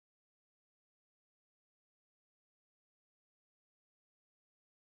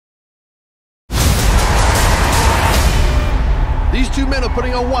two men are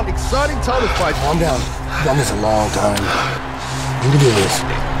putting on one exciting title fight. Calm down. I've done this a long time. You can do this.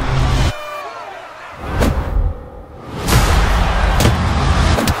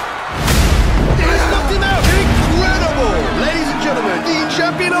 He's knocked him out! Incredible! Ladies and gentlemen, the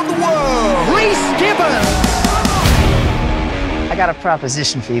champion of the world, Reiss Gibbons! I got a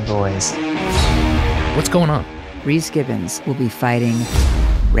proposition for you boys. What's going on? Reiss Gibbons will be fighting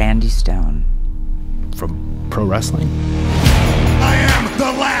Randy Stone. From pro wrestling? I am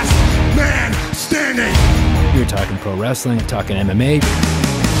the last man standing! You're talking pro wrestling, talking MMA.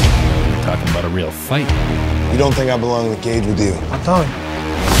 You're talking about a real fight. You don't think I belong in the cage with you? I'm telling you.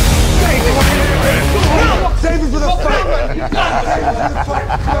 Save it for the fight!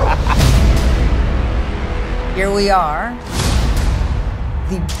 Here we are,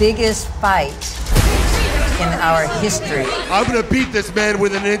 the biggest fight in our history. I'm gonna beat this man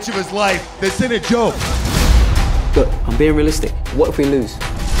within an inch of his life. This ain't a joke. Look, I'm being realistic. What if we lose?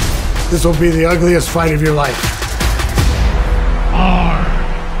 This will be the ugliest fight of your life. Are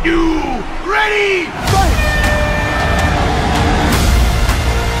you ready? Fight!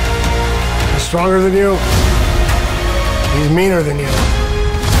 He's stronger than you. He's meaner than you.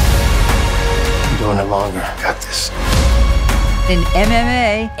 I'm doing it longer. Got this. In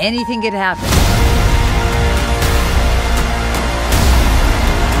MMA, anything could happen.